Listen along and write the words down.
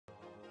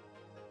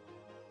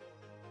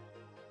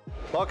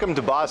Welcome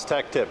to Boss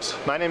Tech Tips.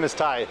 My name is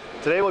Ty.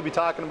 Today we'll be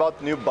talking about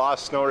the new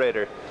Boss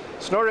Snowrator.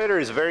 Snowrator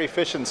is a very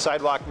efficient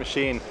sidewalk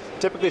machine,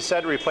 typically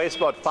said to replace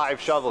about 5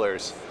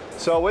 shovelers.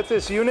 So with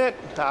this unit,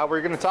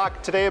 we're going to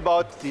talk today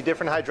about the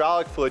different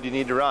hydraulic fluid you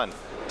need to run.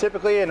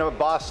 Typically in a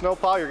Boss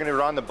Snowplow, you're going to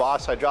run the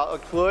Boss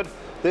hydraulic fluid.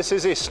 This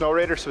is a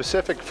Snowrator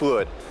specific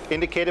fluid,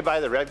 indicated by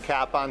the red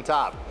cap on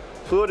top.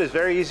 Fluid is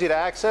very easy to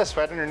access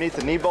right underneath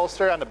the knee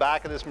bolster on the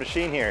back of this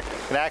machine here.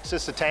 You can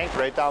access the tank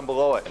right down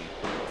below it.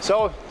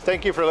 So,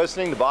 thank you for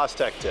listening to Boss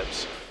Tech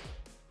Tips.